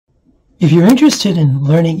If you're interested in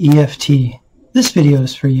learning EFT, this video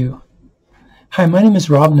is for you. Hi, my name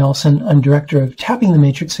is Rob Nelson. I'm director of Tapping the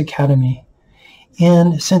Matrix Academy.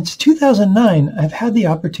 And since 2009, I've had the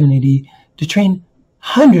opportunity to train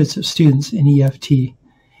hundreds of students in EFT.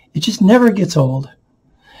 It just never gets old.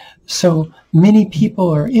 So many people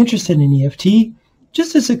are interested in EFT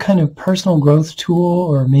just as a kind of personal growth tool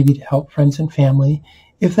or maybe to help friends and family.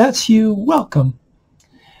 If that's you, welcome.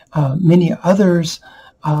 Many others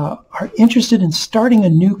are interested in starting a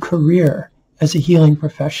new career as a healing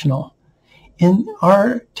professional. And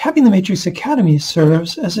our Tapping the Matrix Academy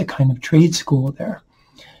serves as a kind of trade school there.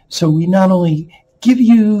 So we not only give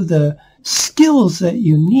you the skills that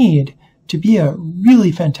you need to be a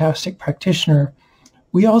really fantastic practitioner,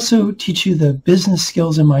 we also teach you the business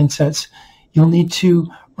skills and mindsets you'll need to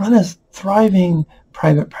run a thriving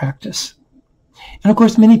private practice. And of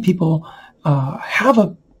course, many people have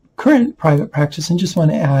a current private practice and just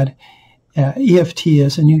want to add EFT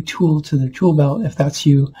as a new tool to their tool belt. If that's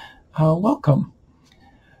you, welcome.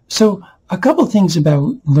 So a couple things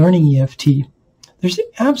about learning EFT. There's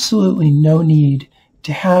absolutely no need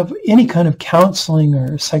to have any kind of counseling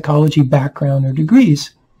or psychology background or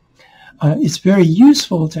degrees. It's very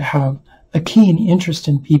useful to have a keen interest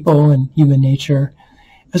in people and human nature,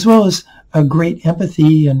 as well as a great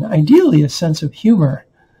empathy and ideally a sense of humor.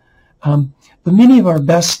 But many of our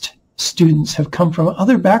best students have come from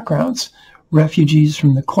other backgrounds, refugees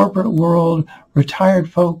from the corporate world, retired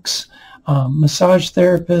folks, massage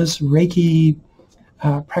therapists, Reiki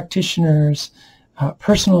practitioners,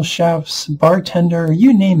 personal chefs, bartender,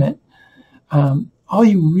 you name it. All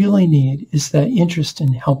you really need is that interest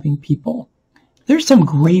in helping people. There's some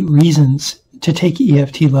great reasons to take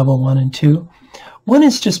EFT Level 1 and 2. One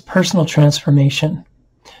is just personal transformation.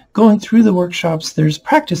 Going through the workshops, there's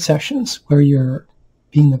practice sessions where you're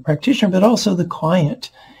being the practitioner, but also the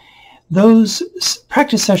client. Those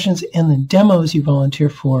practice sessions and the demos you volunteer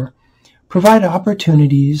for provide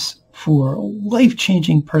opportunities for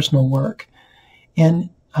life-changing personal work. And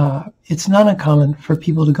it's not uncommon for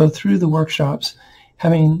people to go through the workshops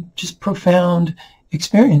having just profound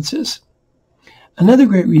experiences. Another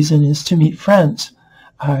great reason is to meet friends.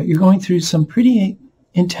 You're going through some pretty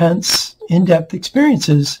intense, in-depth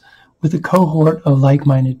experiences with a cohort of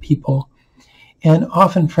like-minded people. And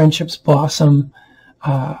often friendships blossom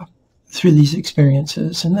through these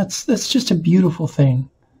experiences. And that's just a beautiful thing.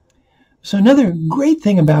 So another great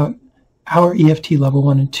thing about our EFT Level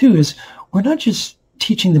 1 and 2 is we're not just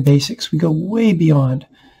teaching the basics. We go way beyond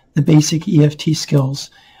the basic EFT skills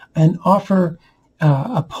and offer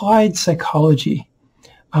applied psychology,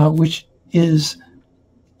 which is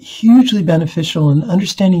hugely beneficial in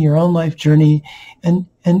understanding your own life journey and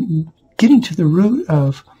getting to the root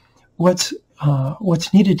of what's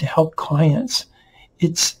needed to help clients.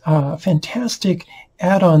 It's a fantastic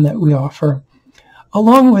add-on that we offer.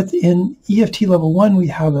 Along with, in EFT Level 1, we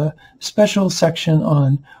have a special section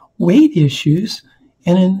on weight issues,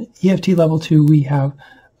 and in EFT Level 2, we have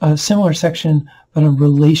a similar section but on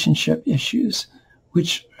relationship issues,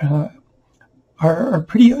 which are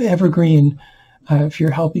pretty evergreen if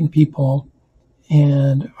you're helping people,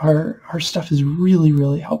 and our stuff is really,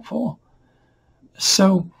 really helpful.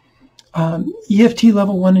 So EFT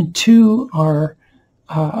Level 1 and 2 are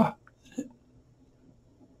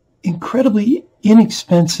incredibly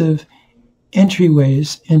inexpensive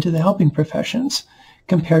entryways into the helping professions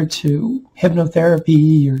compared to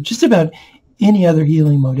hypnotherapy or just about any other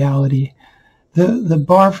healing modality. The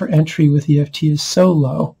bar for entry with EFT is so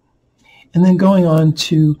low. And then going on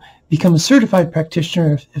to become a certified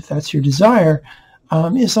practitioner, if that's your desire,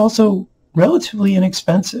 is also relatively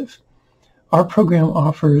inexpensive. Our program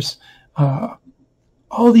offers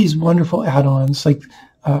all these wonderful add-ons, like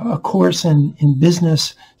a course in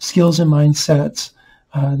business skills and mindsets,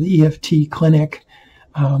 the EFT Clinic,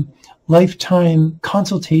 lifetime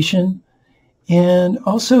consultation, and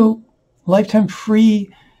also lifetime free,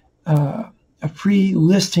 a free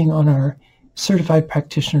listing on our Certified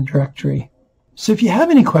Practitioner directory. So if you have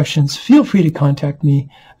any questions, feel free to contact me.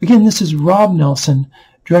 Again, this is Rob Nelson,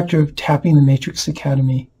 director of Tapping the Matrix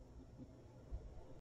Academy.